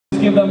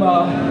just give them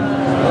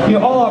you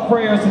know, all our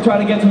prayers to try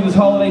to get through this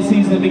holiday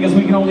season, because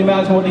we can only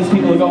imagine what these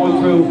people are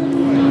going through.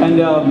 And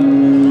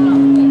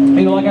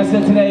you know, like I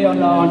said today on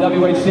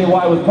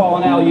WHCY with Paul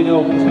and Al, you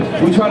know,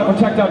 we try to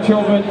protect our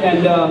children,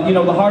 and you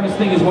know, the hardest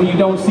thing is when you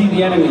don't see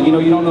the enemy. You know,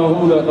 you don't know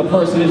who the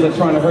person is that's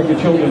trying to hurt your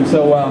children.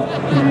 So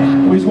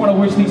we just want to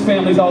wish these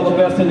families all the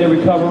best in their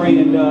recovery,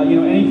 and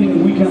you know,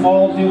 anything we can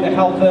all do to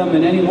help them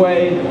in any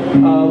way,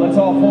 let's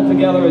all pull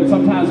together. And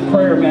sometimes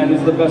prayer, man,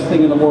 is the best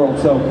thing in the world.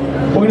 So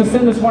we're going to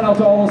send this one out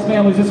to all those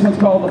families. This one's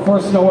called The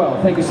First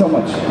Noel. Thank you so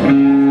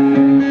much.